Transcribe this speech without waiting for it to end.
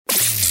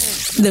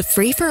The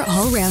Free for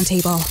All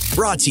Roundtable.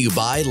 Brought to you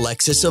by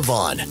Lexus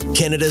Avon,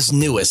 Canada's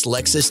newest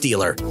Lexus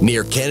dealer,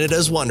 near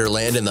Canada's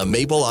Wonderland in the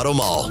Maple Auto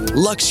Mall.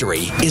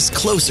 Luxury is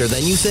closer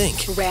than you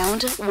think.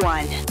 Round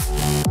one.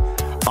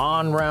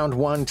 On round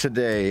one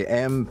today,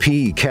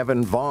 MP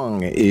Kevin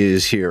Vuong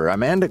is here.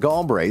 Amanda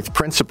Galbraith,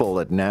 principal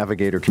at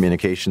Navigator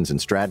Communications and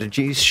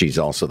Strategies. She's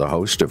also the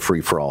host of Free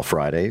for All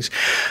Fridays.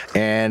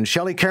 And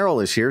Shelley Carroll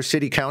is here,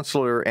 City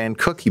Councillor and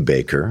cookie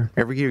baker.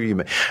 Every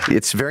year,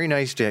 it's very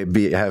nice to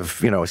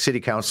have a City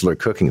Councillor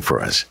cooking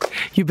for us.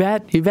 You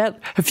bet.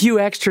 A few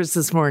extras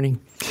this morning.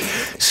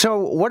 So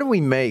what do we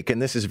make, and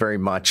this is very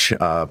much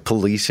a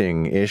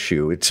policing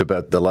issue, it's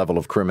about the level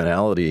of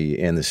criminality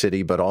in the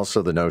city, but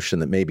also the notion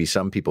that maybe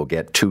some people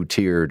get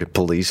two-tiered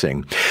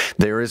policing.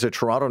 There is a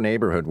Toronto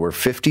neighborhood where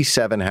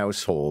 57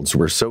 households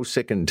were so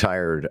sick and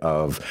tired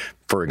of,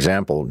 for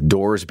example,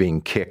 doors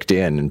being kicked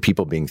in and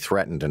people being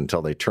threatened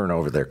until they turn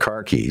over their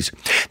car keys.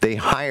 They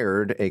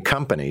hired a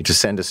company to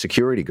send a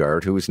security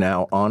guard who is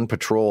now on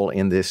patrol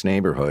in this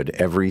neighborhood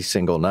every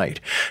single night.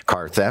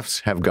 Car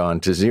thefts have gone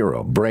to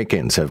zero.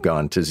 Break-ins have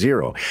gone to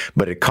zero.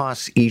 But it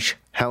costs each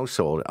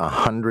household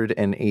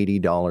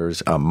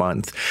 $180 a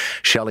month.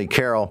 Shelley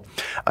Carroll,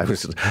 I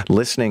was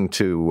listening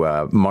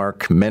to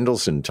Mark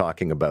Mendelson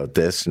talking about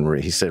this,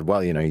 and he said,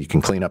 well, you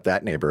can clean up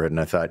that neighborhood. And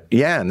I thought,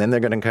 yeah, and then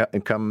they're going to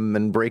come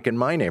and break in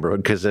my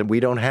neighborhood because we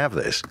don't have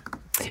this.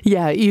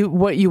 Yeah,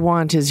 what you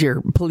want is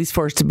your police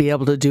force to be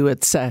able to do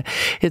its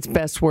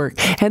best work.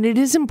 And it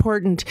is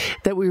important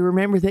that we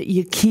remember that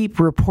you keep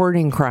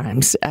reporting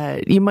crimes.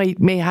 You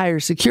may hire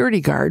a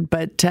security guard,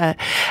 but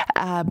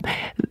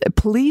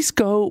police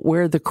go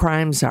where the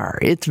crimes are.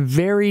 It's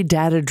very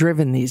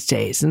data-driven these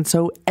days. And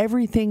so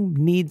everything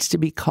needs to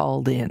be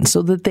called in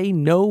so that they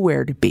know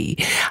where to be.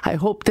 I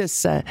hope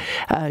this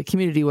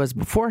community was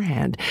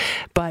beforehand.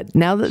 But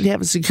now that they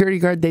have a security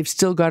guard, they've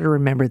still got to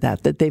remember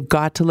that they've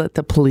got to let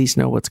the police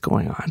know what's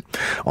going on.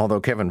 Although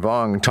Kevin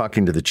Vuong,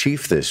 talking to the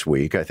chief this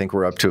week, I think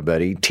we're up to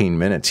about 18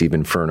 minutes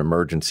even for an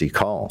emergency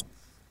call.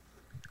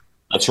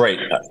 That's right.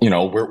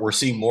 We're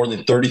seeing more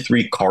than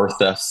 33 car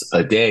thefts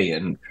a day.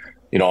 And,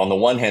 on the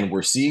one hand,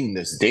 we're seeing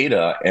this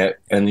data,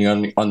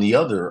 and on the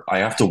other, I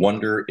have to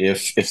wonder if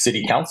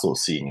City Council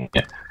is seeing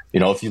it.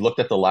 If you looked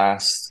at the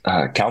last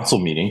council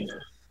meeting,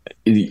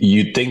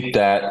 you'd think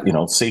that,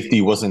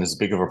 safety wasn't as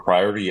big of a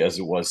priority as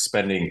it was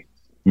spending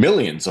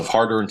millions of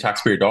hard-earned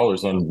taxpayer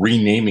dollars on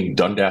renaming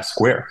Dundas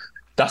Square.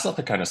 That's not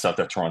the kind of stuff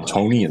that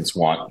Torontonians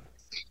want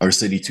our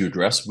city to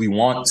address. We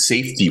want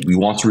safety. We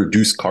want to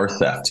reduce car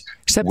theft.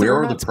 Except where we're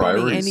are not the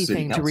priorities?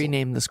 Anything to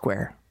rename the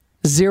square.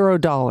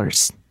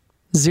 $0.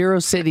 Zero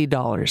city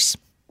dollars.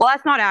 Well,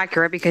 that's not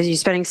accurate because you're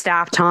spending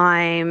staff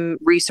time,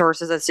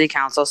 resources at City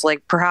Council. So,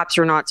 perhaps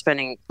you're not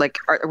spending,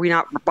 are we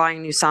not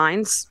buying new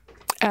signs?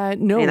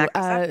 No,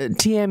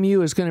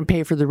 TMU is going to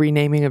pay for the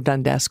renaming of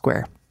Dundas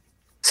Square.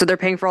 So they're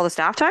paying for all the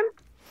staff time?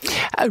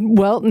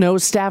 Well, no,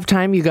 staff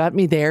time, you got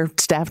me there.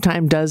 Staff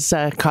time does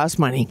cost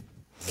money.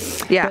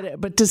 Yeah.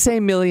 But to say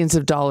millions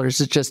of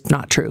dollars is just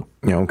not true.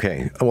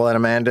 Okay. Well, and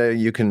Amanda,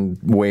 you can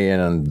weigh in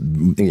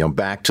on,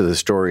 back to the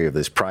story of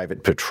this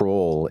private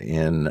patrol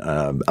in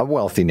a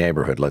wealthy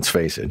neighborhood, let's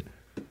face it.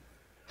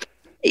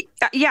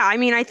 Yeah,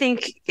 I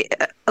think,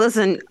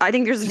 I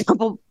think there's a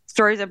couple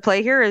stories at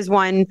play here. Is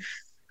one,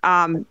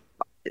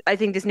 I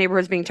think this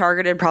neighborhood's being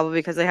targeted probably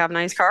because they have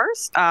nice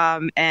cars.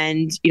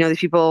 And, these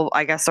people,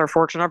 I guess, are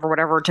fortunate enough or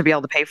whatever to be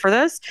able to pay for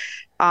this.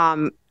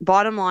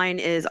 Bottom line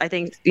is, I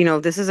think,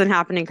 this isn't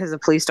happening because the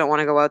police don't want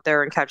to go out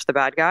there and catch the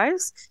bad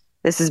guys.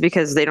 This is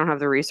because they don't have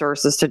the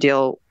resources to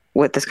deal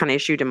with this kind of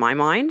issue, to my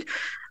mind.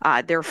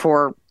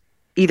 Therefore,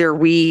 either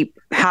we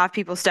have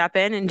people step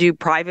in and do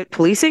private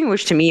policing,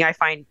 which to me, I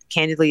find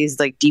candidly is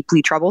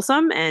deeply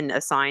troublesome and a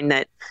sign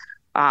that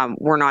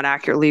we're not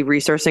accurately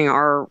resourcing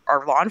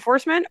our law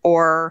enforcement,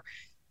 or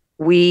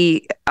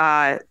we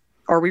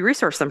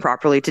resource them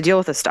properly to deal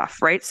with this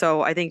stuff, right?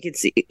 So I think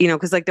it's,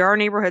 because there are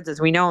neighborhoods,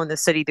 as we know, in the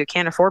city that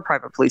can't afford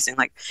private policing.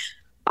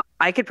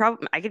 I could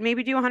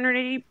maybe do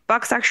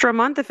 $180 extra a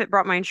month if it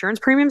brought my insurance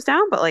premiums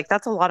down, but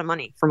that's a lot of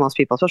money for most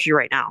people, especially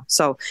right now.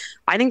 So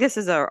I think this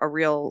is a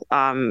real,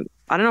 I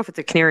don't know if it's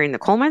a canary in the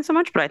coal mine so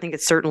much, but I think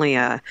it's certainly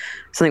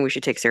something we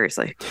should take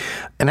seriously.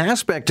 An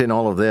aspect in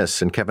all of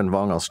this, and Kevin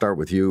Vuong, I'll start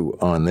with you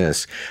on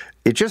this.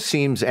 It just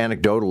seems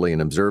anecdotally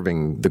in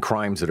observing the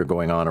crimes that are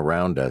going on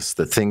around us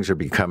that things are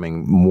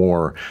becoming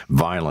more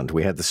violent.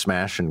 We had the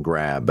smash and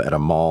grab at a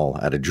mall,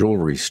 at a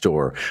jewelry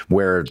store,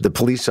 where the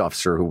police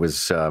officer who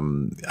was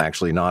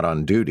actually not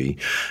on duty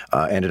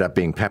ended up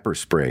being pepper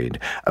sprayed.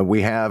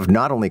 We have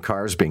not only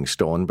cars being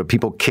stolen, but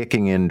people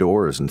kicking in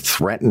doors and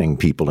threatening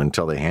people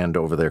until they hand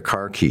over their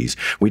car keys.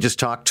 We just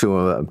talked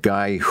to a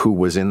guy who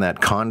was in that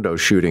condo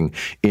shooting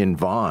in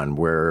Vaughan,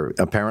 where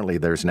apparently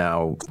there's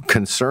now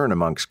concern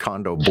amongst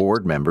condo board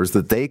members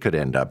that they could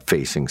end up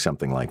facing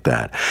something like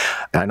that.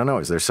 I don't know.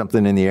 Is there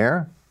something in the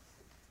air?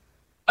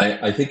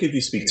 I think if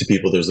you speak to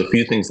people, there's a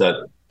few things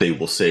that they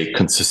will say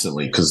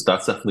consistently, because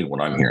that's definitely what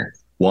I'm hearing.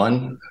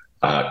 One,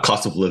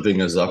 cost of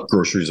living is up.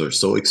 Groceries are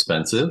so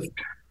expensive.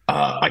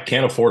 I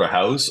can't afford a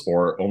house,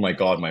 or, oh my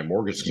God, my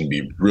mortgage is going to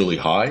be really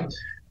high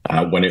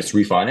when it's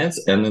refinanced.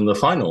 And then the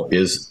final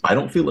is, I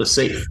don't feel as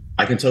safe.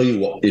 I can tell you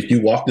what, if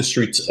you walk the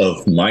streets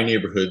of my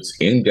neighborhoods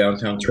in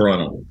downtown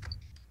Toronto,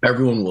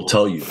 everyone will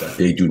tell you that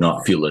they do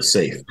not feel as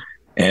safe.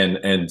 And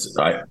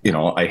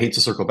I hate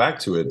to circle back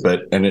to it,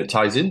 but it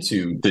ties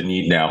into the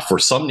need now for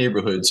some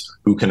neighborhoods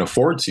who can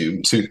afford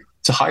to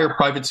hire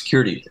private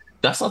security.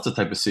 That's not the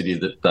type of city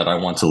that I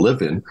want to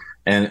live in.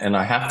 And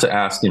I have to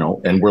ask,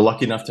 and we're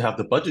lucky enough to have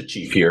the budget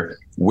chief here.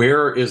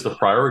 Where is the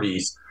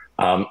priorities,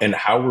 and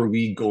how are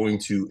we going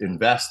to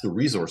invest the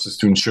resources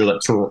to ensure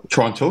that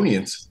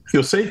Torontonians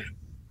feel safe?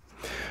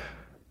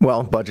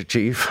 Well, budget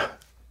chief.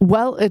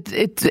 Well,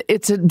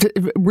 it's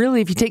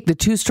really, if you take the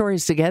two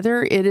stories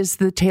together, it is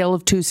the tale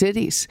of two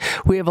cities.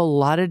 We have a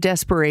lot of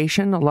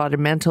desperation, a lot of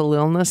mental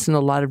illness, and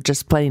a lot of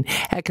just plain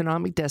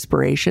economic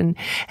desperation.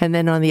 And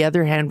then on the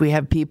other hand, we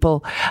have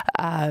people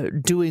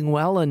doing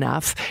well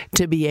enough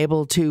to be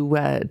able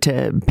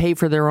to pay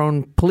for their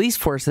own police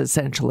force,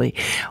 essentially.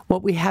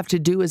 What we have to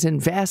do is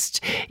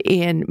invest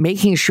in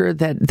making sure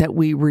that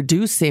we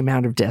reduce the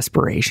amount of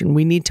desperation.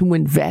 We need to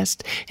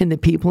invest in the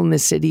people in the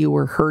city who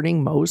are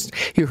hurting most.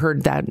 You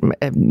heard that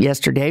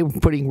yesterday,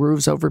 putting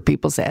roofs over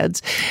people's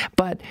heads.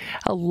 But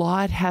a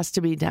lot has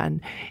to be done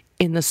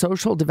in the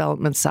social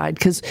development side,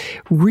 because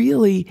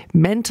really,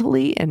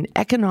 mentally and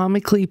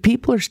economically,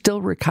 people are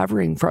still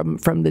recovering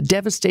from the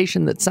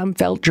devastation that some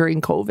felt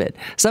during COVID.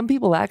 Some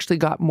people actually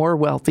got more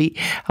wealthy.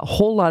 A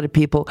whole lot of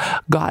people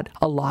got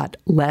a lot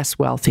less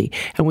wealthy.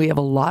 And we have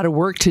a lot of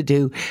work to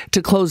do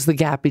to close the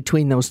gap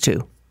between those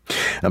two.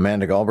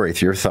 Amanda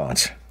Galbraith, your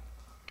thoughts?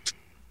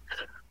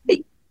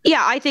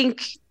 Yeah, I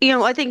think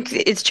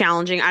it's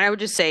challenging. I would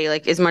just say,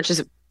 like, as much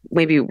as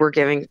maybe we're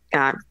giving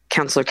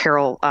Councillor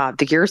Carroll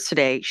the gears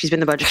today, she's been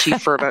the budget chief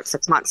for about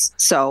 6 months.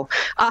 So,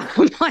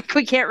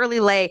 we can't really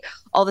lay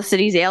all the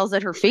city's ails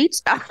at her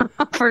feet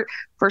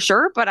for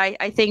sure. But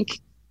I think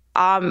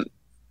I'm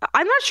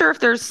not sure if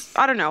there's,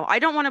 I don't know. I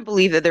don't want to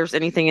believe that there's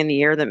anything in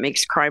the air that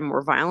makes crime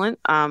more violent.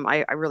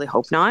 I really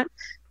hope not.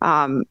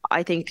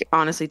 I think,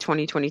 honestly,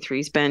 2023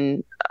 has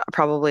been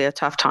probably a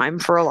tough time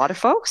for a lot of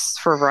folks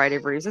for a variety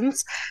of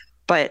reasons.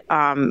 But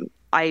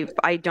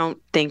I don't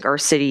think our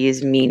city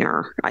is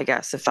meaner, I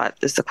guess, if that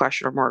is the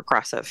question, or more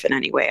aggressive in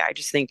any way. I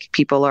just think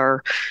people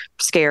are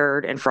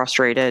scared and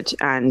frustrated,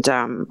 and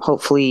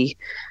hopefully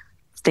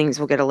things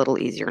will get a little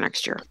easier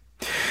next year.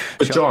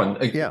 But John,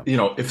 yeah.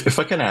 If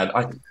I can add,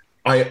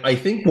 I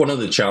think one of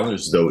the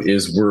challenges, though,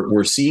 is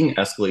we're seeing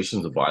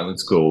escalations of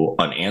violence go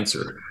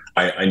unanswered.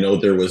 I know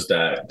there was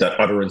that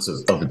utterance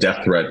of a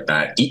death threat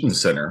at Eaton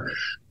Center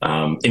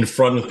in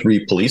front of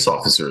 3 police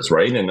officers,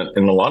 right? And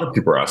a lot of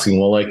people are asking,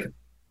 well, like,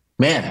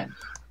 man,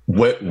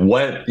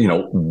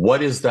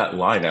 what is that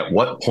line? At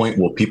what point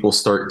will people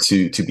start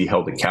to be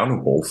held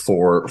accountable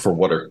for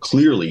what are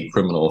clearly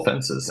criminal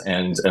offenses?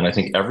 And I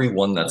think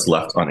everyone that's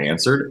left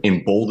unanswered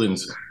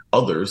emboldens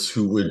others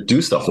who would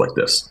do stuff like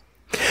this.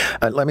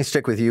 Let me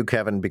stick with you,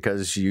 Kevin,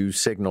 because you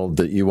signaled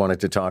that you wanted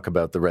to talk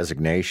about the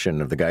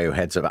resignation of the guy who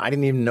heads up. I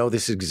didn't even know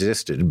this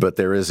existed, but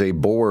there is a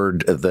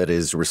board that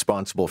is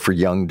responsible for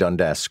Yonge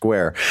Dundas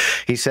Square.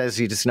 He says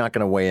he's not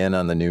going to weigh in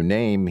on the new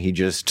name. He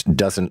just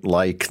doesn't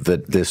like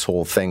that this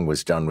whole thing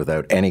was done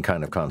without any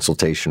kind of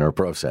consultation or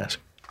process.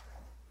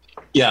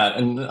 Yeah,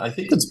 and I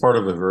think it's part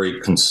of a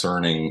very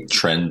concerning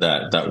trend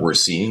that we're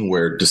seeing,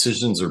 where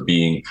decisions are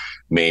being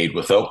made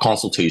without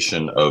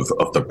consultation of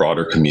the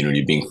broader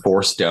community, being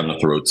forced down the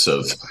throats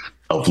of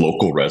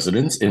local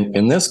residents.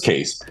 In this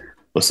case,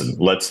 listen,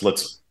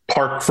 let's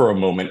park for a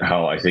moment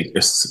how I think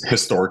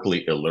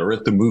historically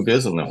illiterate the move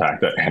is, and the fact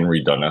that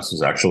Henry Dundas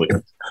was actually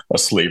a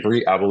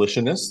slavery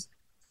abolitionist.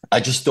 I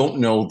just don't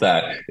know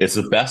that it's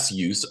the best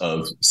use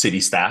of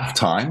city staff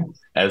time,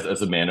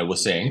 as Amanda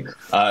was saying,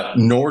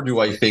 nor do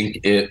I think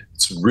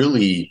it's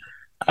really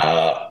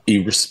a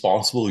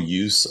responsible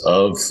use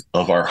of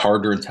our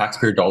hard-earned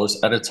taxpayer dollars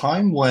at a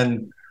time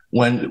when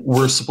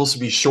we're supposed to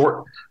be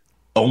short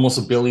almost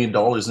 $1 billion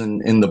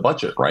in the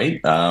budget, right?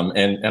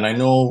 And I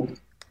know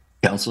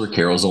Councillor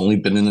Carroll's only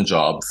been in the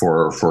job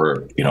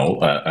for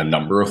a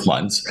number of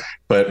months,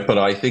 but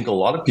I think a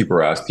lot of people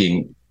are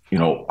asking,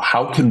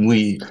 how can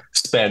we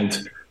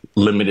spend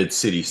limited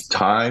cities'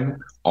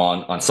 time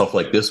on stuff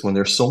like this when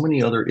there's so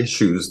many other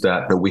issues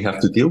that we have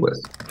to deal with?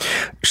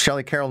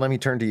 Shelley Carroll, let me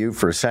turn to you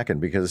for a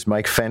second, because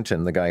Mike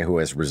Fenton, the guy who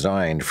has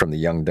resigned from the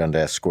Yonge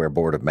Dundas Square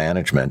Board of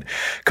Management,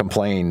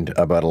 complained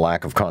about a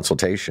lack of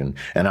consultation.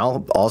 And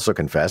I'll also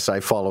confess, I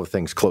follow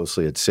things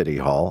closely at City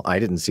Hall. I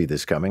didn't see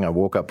this coming. I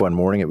woke up one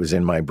morning, it was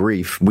in my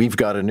brief. We've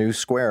got a new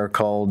square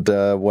called,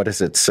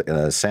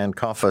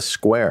 Sankofa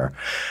Square.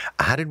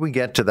 How did we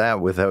get to that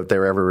without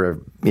there ever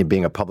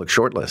being a public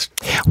shortlist?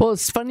 Well,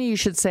 it's funny you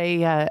should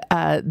say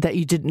that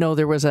you didn't know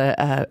there was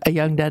a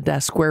Young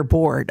Dundas Square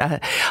board. A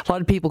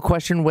lot of people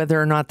question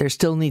whether or not there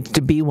still needs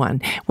to be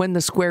one. When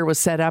the square was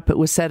set up, it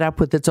was set up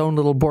with its own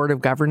little board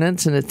of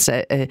governance and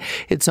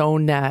its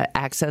own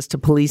access to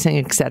policing,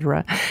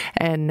 etc.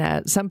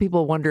 And some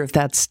people wonder if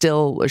that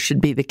still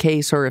should be the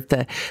case, or if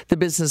the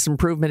business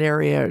improvement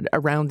area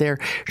around there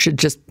should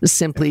just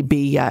simply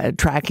be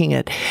tracking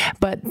it.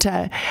 But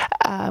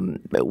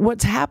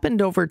what's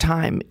happened over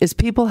time is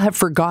people have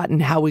forgotten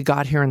how we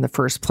got here in the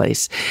first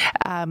place.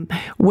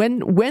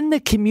 When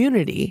the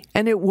community,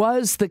 and it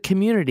was the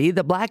community,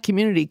 the Black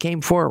community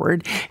came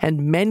forward,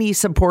 and many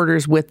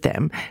supporters with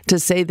them, to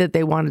say that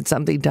they wanted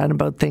something done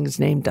about things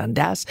named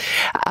Dundas,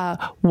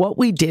 what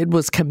we did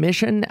was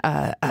commission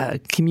a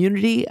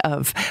community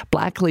of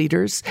Black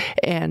leaders,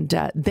 and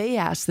they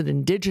asked that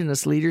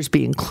Indigenous leaders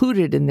be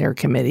included in their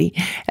committee,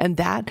 and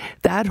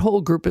that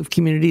whole group of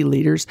community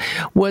leaders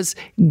was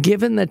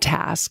given the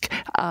task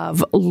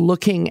of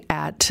looking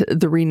at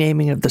the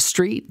renaming of the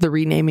street, the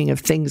renaming of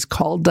things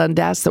called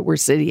Dundas that were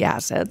city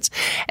assets,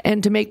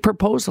 and to make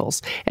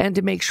proposals and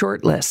to make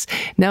short lists.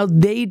 Now,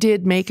 they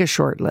did make a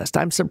short list.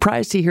 I'm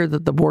surprised to hear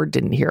that the board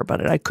didn't hear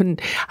about it. I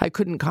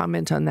couldn't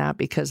comment on that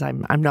because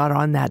I'm not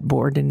on that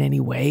board in any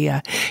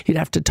way. You'd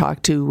have to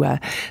talk to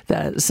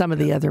some of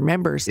the other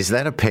members. Is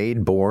that a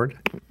paid board?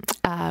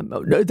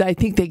 I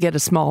think they get a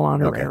small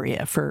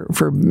honoraria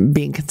for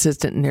being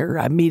consistent in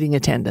their meeting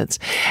attendance.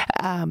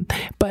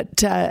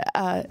 But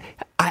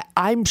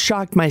I'm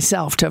shocked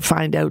myself to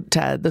find out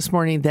this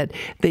morning that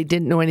they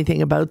didn't know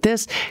anything about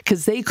this,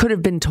 because they could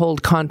have been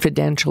told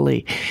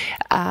confidentially.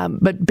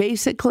 But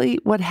basically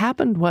what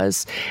happened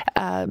was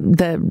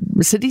the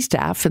city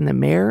staff and the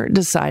mayor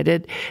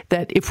decided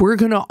that if we're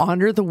going to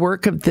honor the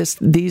work of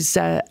these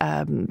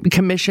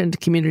commissioned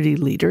community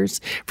leaders,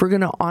 if we're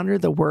going to honor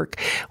the work,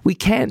 we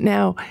can't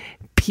now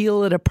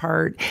peel it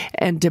apart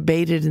and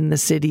debate it in the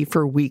city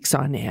for weeks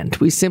on end.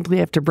 We simply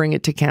have to bring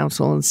it to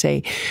council and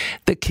say,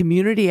 the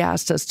community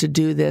asked us to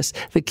do this.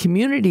 The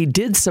community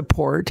did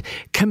support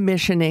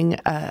commissioning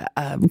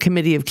a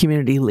committee of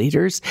community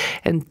leaders,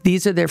 and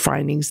these are their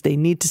findings. They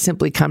need to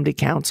simply come to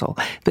council.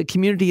 The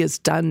community has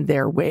done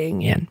their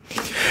weighing in.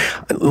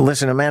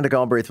 Listen, Amanda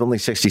Galbraith, only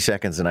 60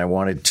 seconds, and I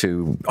wanted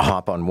to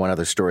hop on one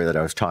other story that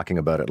I was talking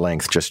about at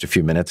length just a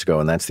few minutes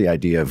ago, and that's the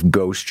idea of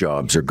ghost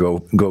jobs or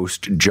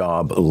ghost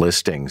job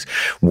listings,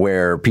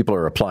 where people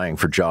are applying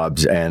for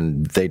jobs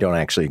and they don't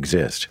actually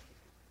exist.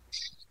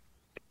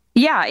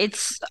 Yeah,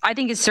 I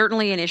think it's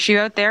certainly an issue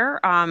out there.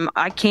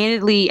 I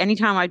candidly,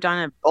 anytime I've done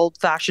an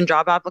old-fashioned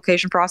job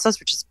application process,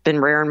 which has been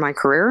rare in my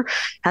career,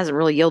 hasn't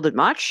really yielded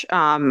much.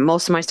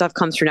 Most of my stuff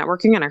comes through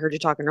networking, and I heard you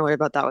talking earlier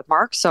about that with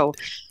Mark. So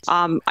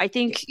I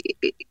think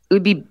it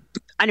would be,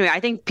 anyway,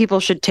 I think people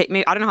should take,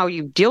 I don't know how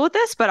you deal with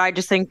this, but I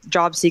just think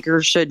job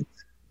seekers should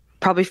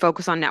probably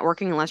focus on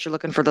networking unless you're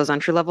looking for those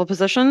entry-level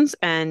positions.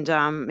 And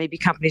maybe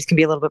companies can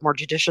be a little bit more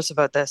judicious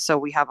about this so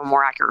we have a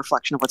more accurate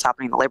reflection of what's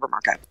happening in the labor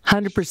market.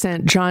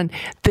 100%. John,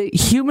 the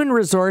human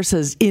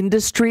resources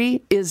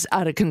industry is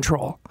out of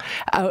control.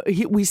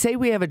 We say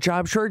we have a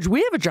job shortage.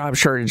 We have a job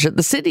shortage at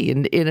the city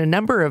in a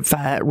number of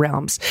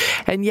realms.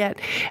 And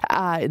yet,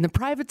 in the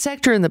private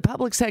sector and the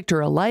public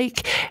sector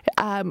alike,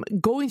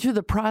 going through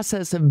the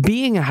process of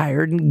being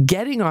hired and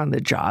getting on the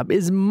job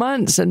is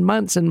months and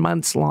months and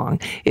months long.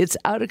 It's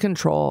out of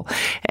control.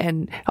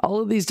 And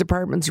all of these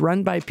departments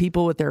run by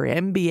people with their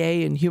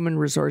MBA in human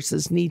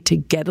resources need to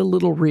get a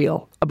little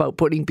real about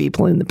putting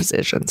people in the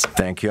positions.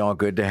 Thank you all.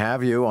 Good to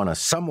have you on a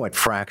somewhat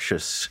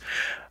fractious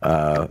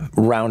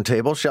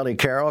roundtable. Shelley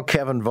Carroll,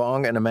 Kevin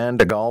Vuong, and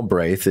Amanda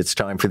Galbraith. It's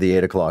time for the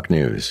 8 o'clock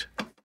news.